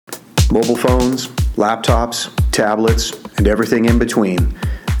mobile phones, laptops, tablets, and everything in between.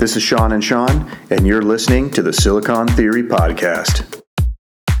 This is Sean and Sean, and you're listening to the Silicon Theory Podcast.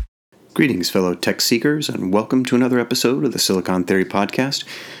 Greetings, fellow tech seekers, and welcome to another episode of the Silicon Theory Podcast.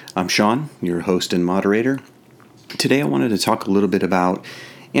 I'm Sean, your host and moderator. Today I wanted to talk a little bit about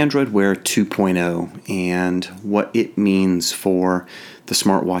Android Wear 2.0 and what it means for the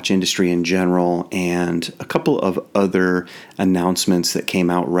smartwatch industry in general, and a couple of other announcements that came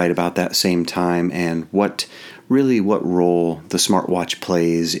out right about that same time, and what role the smartwatch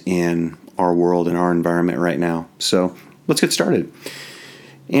plays in our world and our environment right now. So let's get started.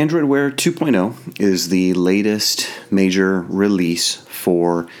 Android Wear 2.0 is the latest major release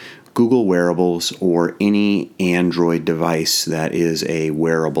for Google wearables or any Android device that is a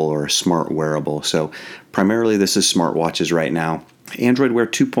wearable or a smart wearable. So primarily this is smartwatches right now. Android Wear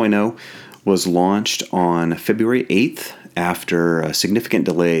 2.0 was launched on February 8th after significant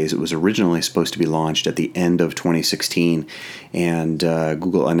delays. It was originally supposed to be launched at the end of 2016, and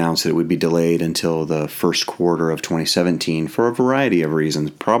Google announced that it would be delayed until the first quarter of 2017 for a variety of reasons,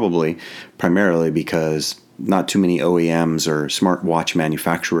 primarily because not too many OEMs or smartwatch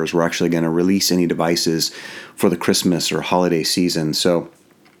manufacturers were actually going to release any devices for the Christmas or holiday season. So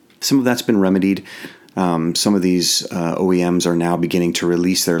some of that's been remedied. Some of these OEMs are now beginning to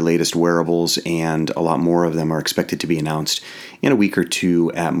release their latest wearables, and a lot more of them are expected to be announced in a week or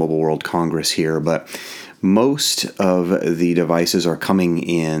two at Mobile World Congress here. But most of the devices are coming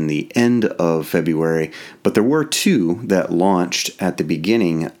in the end of February, but there were two that launched at the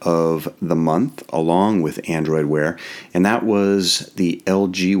beginning of the month along with Android Wear, and that was the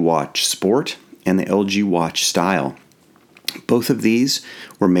LG Watch Sport and the LG Watch Style. Both of these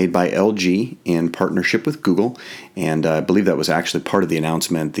were made by LG in partnership with Google, and I believe that was actually part of the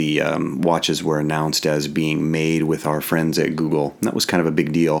announcement. The watches were announced as being made with our friends at Google. That was kind of a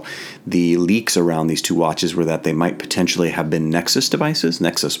big deal. The leaks around these two watches were that they might potentially have been Nexus devices,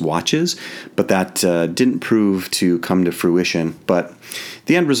 Nexus watches, but that didn't prove to come to fruition. But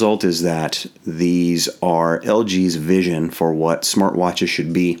the end result is that these are LG's vision for what smartwatches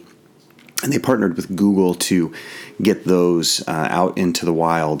should be. And they partnered with Google to get those out into the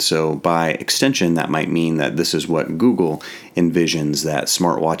wild. So by extension, that might mean that this is what Google envisions that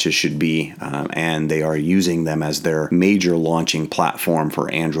smartwatches should be, and they are using them as their major launching platform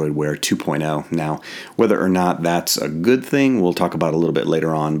for Android Wear 2.0. Now, whether or not that's a good thing, we'll talk about a little bit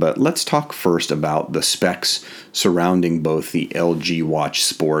later on, but let's talk first about the specs surrounding both the LG Watch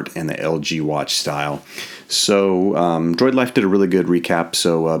Sport and the LG Watch Style. So Droid Life did a really good recap,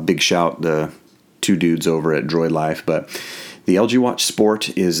 so big shout the two dudes over at Droid Life. But the LG Watch Sport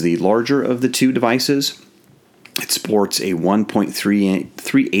is the larger of the two devices. It sports a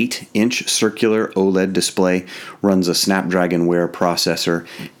 1.38-inch circular OLED display, runs a Snapdragon Wear processor,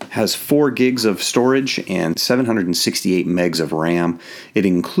 has 4 gigs of storage and 768 megs of RAM. It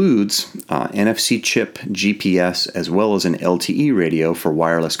includes NFC chip, GPS, as well as an LTE radio for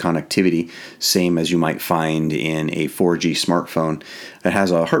wireless connectivity, same as you might find in a 4G smartphone. It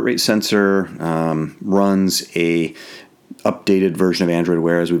has a heart rate sensor, runs a updated version of Android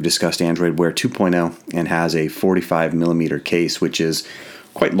Wear, as we've discussed, Android Wear 2.0, and has a 45 millimeter case, which is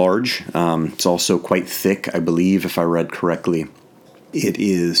quite large. It's also quite thick, I believe, if I read correctly. It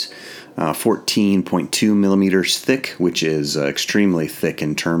is 14.2 millimeters thick, which is extremely thick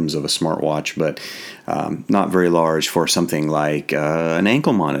in terms of a smartwatch, but not very large for something like an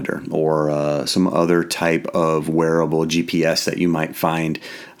ankle monitor or some other type of wearable GPS that you might find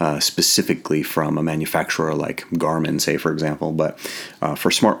specifically from a manufacturer like Garmin, say, for example. But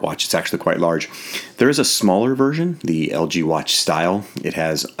for smartwatch, it's actually quite large. There is a smaller version, the LG Watch Style. It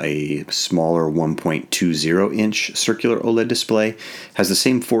has a smaller 1.20-inch circular OLED display, has the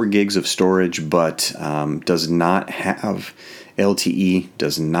same 4 gigs of storage, but does not have LTE,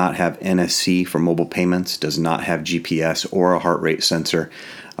 does not have NFC for mobile payments, does not have GPS or a heart rate sensor,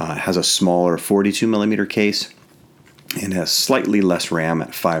 has a smaller 42 millimeter case, and has slightly less RAM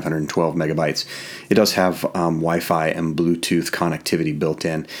at 512 megabytes. It does have Wi-Fi and Bluetooth connectivity built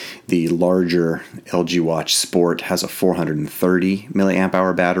in. The larger LG Watch Sport has a 430 milliamp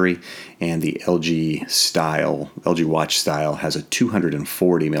hour battery, and the LG Watch Style has a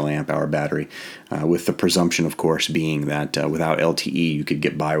 240 milliamp hour battery, with the presumption, of course, being that without LTE you could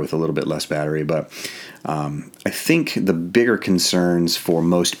get by with a little bit less battery. But I think the bigger concerns for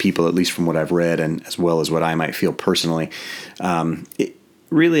most people, at least from what I've read and as well as what I might feel personally,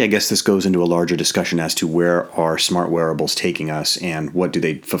 really, I guess this goes into a larger discussion as to where are smart wearables taking us and what do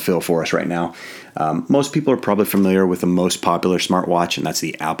they fulfill for us right now. Most people are probably familiar with the most popular smartwatch, and that's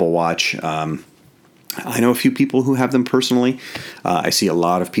the Apple Watch. I know a few people who have them personally. I see a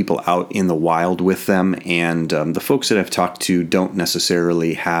lot of people out in the wild with them, and the folks that I've talked to don't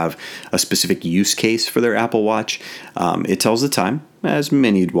necessarily have a specific use case for their Apple Watch. It tells the time, as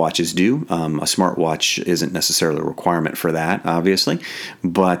many watches do. A smartwatch isn't necessarily a requirement for that, obviously,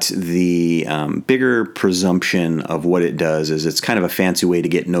 but the bigger presumption of what it does is it's kind of a fancy way to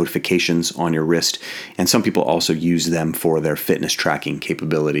get notifications on your wrist, and some people also use them for their fitness tracking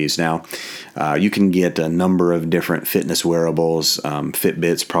capabilities. Now, you can get a number of different fitness wearables.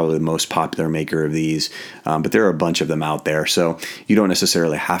 Fitbit's probably the most popular maker of these, but there are a bunch of them out there, so you don't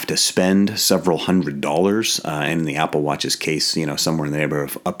necessarily have to spend several $100s, and in the Apple Watch's case, somewhere in the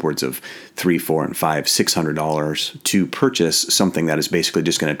neighborhood of upwards of $300, $400, $500, $600 to purchase something that is basically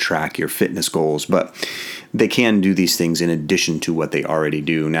just going to track your fitness goals. But they can do these things in addition to what they already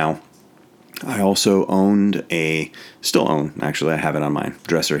do. Now, I also still own, actually, I have it on my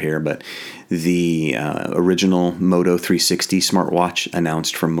dresser here, but the original Moto 360 smartwatch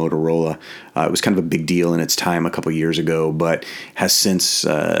announced from Motorola. It was kind of a big deal in its time a couple years ago, but has since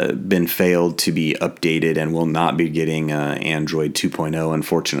been failed to be updated and will not be getting Android 2.0,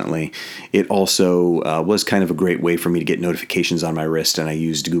 unfortunately. It also was kind of a great way for me to get notifications on my wrist, and I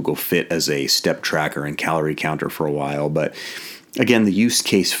used Google Fit as a step tracker and calorie counter for a while, but again, the use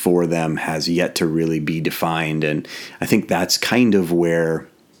case for them has yet to really be defined, and I think that's kind of where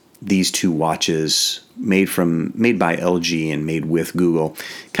these two watches made by LG and made with Google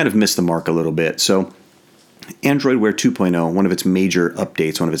kind of missed the mark a little bit. So Android Wear 2.0, one of its major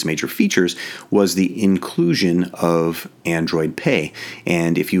updates, one of its major features was the inclusion of Android Pay.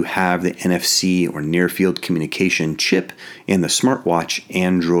 And if you have the NFC or near field communication chip in the smartwatch,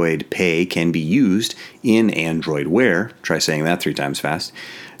 Android Pay can be used in Android Wear, try saying that 3 times fast,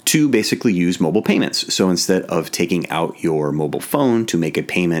 to basically use mobile payments. So instead of taking out your mobile phone to make a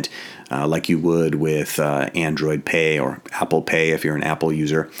payment like you would with Android Pay or Apple Pay if you're an Apple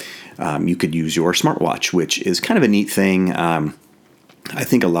user, you could use your smartwatch, which is kind of a neat thing. I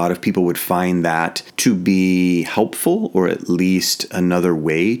think a lot of people would find that to be helpful, or at least another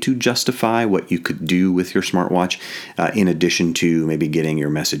way to justify what you could do with your smartwatch, in addition to maybe getting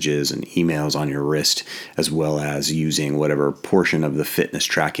your messages and emails on your wrist, as well as using whatever portion of the fitness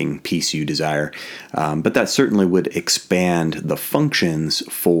tracking piece you desire. But that certainly would expand the functions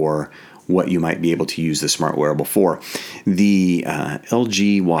for what you might be able to use the smart wearable for. The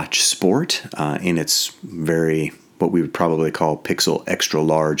LG Watch Sport, in its what we would probably call Pixel extra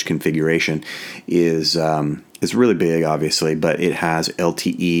large configuration, is really big, obviously, but it has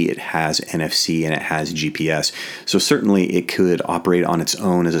LTE, it has NFC, and it has GPS. So certainly it could operate on its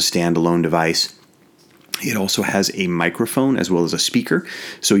own as a standalone device. It also has a microphone as well as a speaker,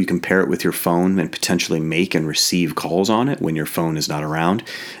 so you can pair it with your phone and potentially make and receive calls on it when your phone is not around.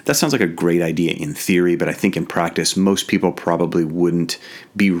 That sounds like a great idea in theory, but I think in practice, most people probably wouldn't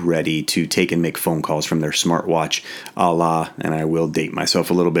be ready to take and make phone calls from their smartwatch, a la, and I will date myself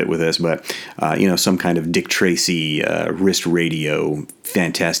a little bit with this, but some kind of Dick Tracy wrist radio,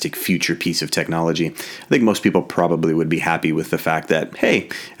 fantastic future piece of technology. I think most people probably would be happy with the fact that, hey,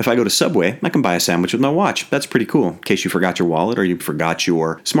 if I go to Subway, I can buy a sandwich with my watch. That's pretty cool, in case you forgot your wallet or you forgot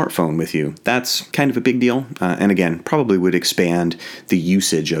your smartphone with you. That's kind of a big deal, and again, probably would expand the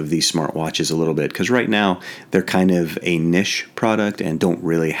usage of these smartwatches a little bit, because right now they're kind of a niche product and don't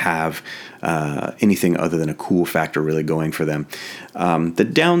really have anything other than a cool factor really going for them. The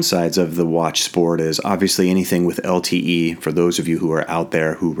downsides of the Watch Sport is obviously anything with LTE. For those of you who are out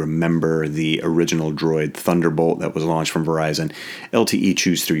there who remember the original Droid Thunderbolt that was launched from Verizon, LTE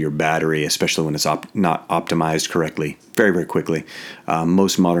chews through your battery, especially when it's not optimized correctly, very, very quickly.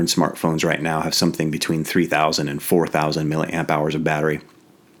 Most modern smartphones right now have something between 3,000 and 4,000 milliamp hours of battery.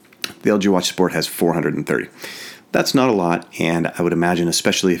 The LG Watch Sport has 430. That's not a lot, and I would imagine,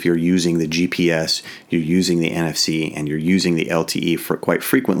 especially if you're using the GPS, you're using the NFC, and you're using the LTE for quite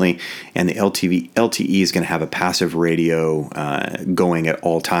frequently, and the LTE is going to have a passive radio going at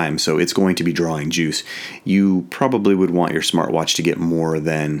all times, so it's going to be drawing juice. You probably would want your smartwatch to get more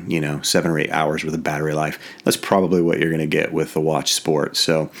than 7 or 8 hours worth of battery life. That's probably what you're going to get with the Watch Sport.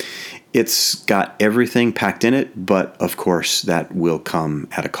 So it's got everything packed in it, but of course that will come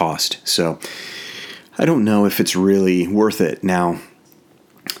at a cost. So I don't know if it's really worth it. Now,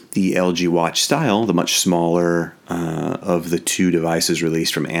 the LG Watch Style, the much smaller of the two devices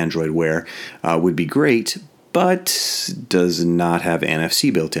released from Android Wear, would be great, but does not have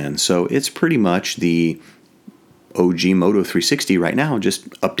NFC built in. So it's pretty much the OG Moto 360 right now, just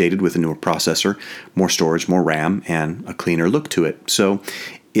updated with a newer processor, more storage, more RAM, and a cleaner look to it. So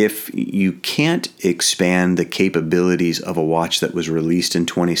if you can't expand the capabilities of a watch that was released in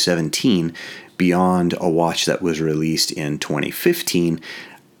 2017 beyond a watch that was released in 2015,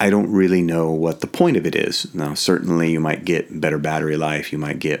 I don't really know what the point of it is. Now, certainly you might get better battery life, you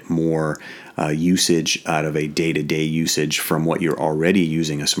might get more usage out of a day-to-day usage from what you're already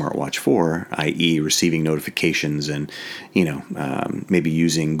using a smartwatch for, i.e. receiving notifications and, maybe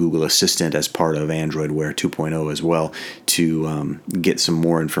using Google Assistant as part of Android Wear 2.0 as well to get some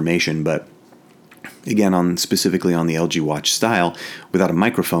more information. But again, specifically on the LG Watch style, without a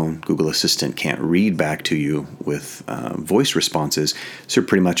microphone, Google Assistant can't read back to you with voice responses, so you're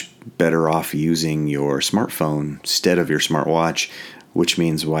pretty much better off using your smartphone instead of your smartwatch, which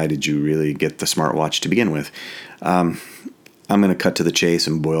means why did you really get the smartwatch to begin with? I'm going to cut to the chase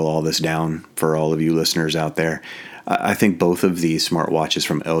and boil all this down for all of you listeners out there. I think both of these smartwatches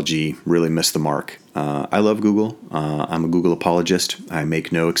from LG really missed the mark. I love Google. I'm a Google apologist. I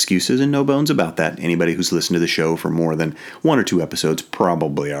make no excuses and no bones about that. Anybody who's listened to the show for more than 1 or 2 episodes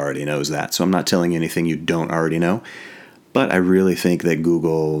probably already knows that. So I'm not telling you anything you don't already know. But I really think that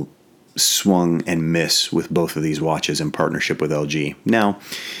Google swung and missed with both of these watches in partnership with LG. Now,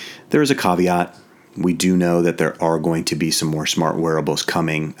 there is a caveat. We do know that there are going to be some more smart wearables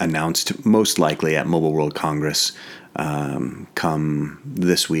coming, announced most likely at Mobile World Congress come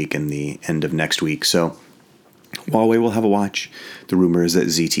this week and the end of next week. So Huawei will have a watch. The rumor is that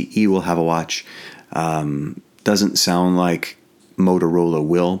ZTE will have a watch. Doesn't sound like Motorola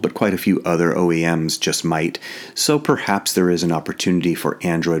will, but quite a few other OEMs just might. So perhaps there is an opportunity for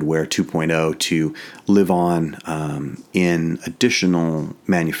Android Wear 2.0 to live on in additional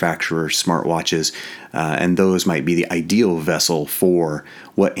manufacturer smartwatches, and those might be the ideal vessel for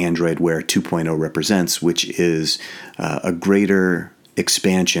what Android Wear 2.0 represents, which is a greater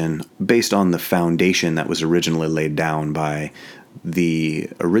expansion based on the foundation that was originally laid down by the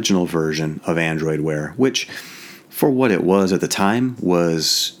original version of Android Wear, which for what it was at the time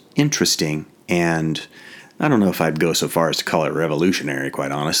was interesting, and I don't know if I'd go so far as to call it revolutionary,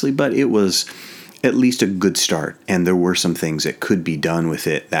 quite honestly, but it was at least a good start, and there were some things that could be done with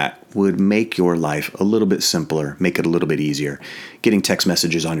it that would make your life a little bit simpler, make it a little bit easier. Getting text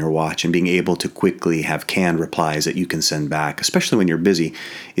messages on your watch and being able to quickly have canned replies that you can send back, especially when you're busy,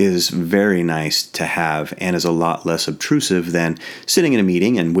 is very nice to have and is a lot less obtrusive than sitting in a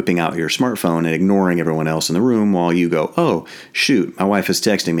meeting and whipping out your smartphone and ignoring everyone else in the room while you go, oh, shoot, my wife is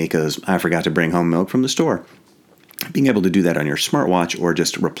texting me because I forgot to bring home milk from the store. Being able to do that on your smartwatch or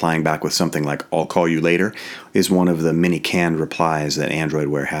just replying back with something like, I'll call you later, is one of the many canned replies that Android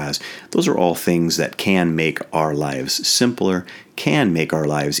Wear has. Those are all things that can make our lives simpler, can make our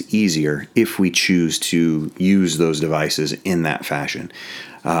lives easier if we choose to use those devices in that fashion.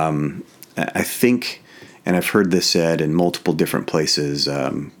 I think, and I've heard this said in multiple different places,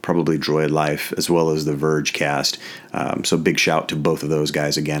 probably Droid Life as well as the Vergecast. So big shout to both of those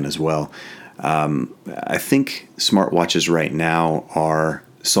guys again as well. I think smartwatches right now are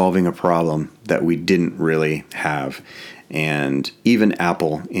solving a problem that we didn't really have. And even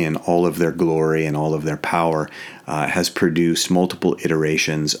Apple, in all of their glory and all of their power, has produced multiple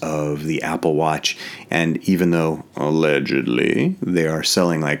iterations of the Apple Watch. And even though allegedly they are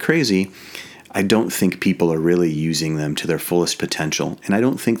selling like crazy, I don't think people are really using them to their fullest potential. And I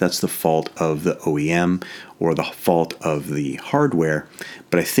don't think that's the fault of the OEM or the fault of the hardware,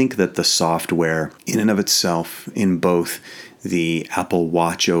 but I think that the software in and of itself, in both the Apple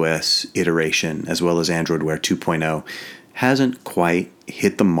Watch OS iteration as well as Android Wear 2.0, hasn't quite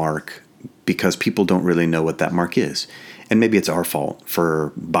hit the mark because people don't really know what that mark is. And maybe it's our fault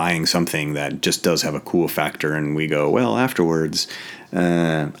for buying something that just does have a cool factor, and we go, well, afterwards,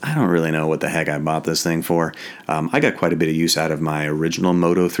 I don't really know what the heck I bought this thing for. I got quite a bit of use out of my original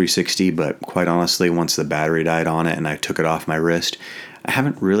Moto 360, but quite honestly, once the battery died on it and I took it off my wrist, I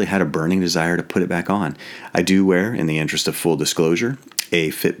haven't really had a burning desire to put it back on. I do wear, in the interest of full disclosure, a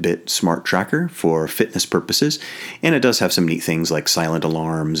Fitbit smart tracker for fitness purposes, and it does have some neat things like silent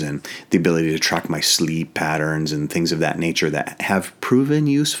alarms and the ability to track my sleep patterns and things of that nature that have proven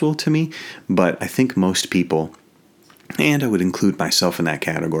useful to me. But I think most people, and I would include myself in that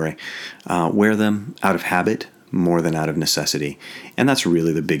category, wear them out of habit more than out of necessity. And that's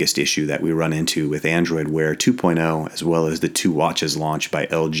really the biggest issue that we run into with Android Wear 2.0 as well as the 2 watches launched by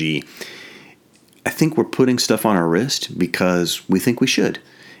LG. I think we're putting stuff on our wrist because we think we should.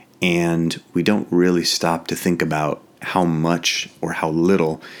 And we don't really stop to think about how much or how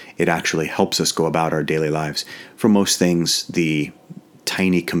little it actually helps us go about our daily lives. For most things, the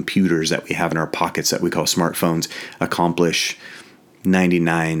tiny computers that we have in our pockets that we call smartphones accomplish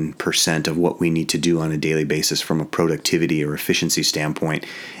 99% of what we need to do on a daily basis from a productivity or efficiency standpoint.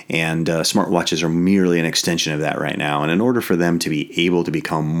 And smartwatches are merely an extension of that right now. And in order for them to be able to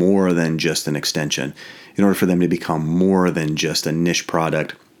become more than just an extension, in order for them to become more than just a niche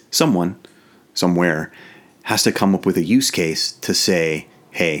product, someone, somewhere, has to come up with a use case to say,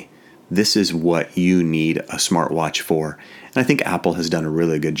 hey, this is what you need a smartwatch for. And I think Apple has done a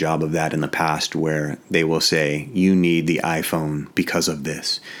really good job of that in the past, where they will say, you need the iPhone because of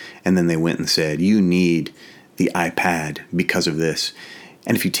this. And then they went and said, you need the iPad because of this.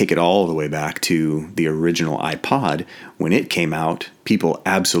 And if you take it all the way back to the original iPod, when it came out, people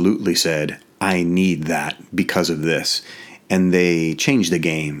absolutely said, I need that because of this. And they changed the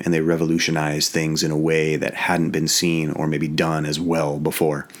game and they revolutionized things in a way that hadn't been seen or maybe done as well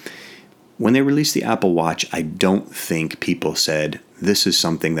before. When they released the Apple Watch, I don't think people said, this is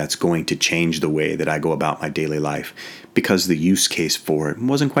something that's going to change the way that I go about my daily life, because the use case for it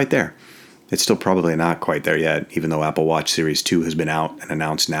wasn't quite there. It's still probably not quite there yet, even though Apple Watch Series 2 has been out and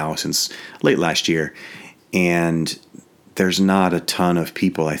announced now since late last year. And there's not a ton of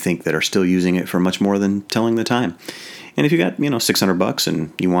people, I think, that are still using it for much more than telling the time. And if you got, $600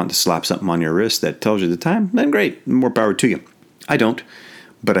 and you want to slap something on your wrist that tells you the time, then great, more power to you. I don't.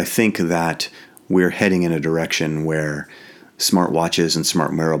 But I think that we're heading in a direction where smartwatches and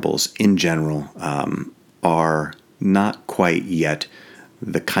smart wearables in general are not quite yet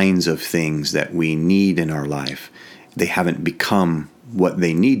the kinds of things that we need in our life. They haven't become what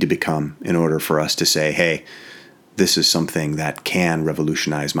they need to become in order for us to say, hey, this is something that can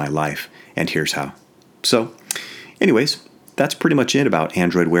revolutionize my life, and here's how. So, anyways, that's pretty much it about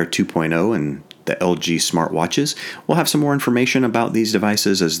Android Wear 2.0 and the LG smartwatches. We'll have some more information about these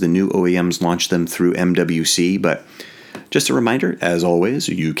devices as the new OEMs launch them through MWC, but just a reminder, as always,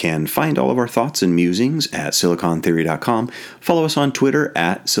 you can find all of our thoughts and musings at silicontheory.com. Follow us on Twitter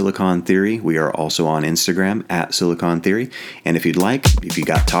at Silicon Theory. We are also on Instagram at Silicon Theory. And if you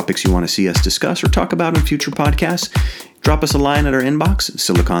got topics you want to see us discuss or talk about in future podcasts, drop us a line at our inbox,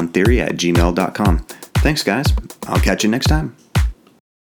 silicontheory@gmail.com. Thanks, guys. I'll catch you next time.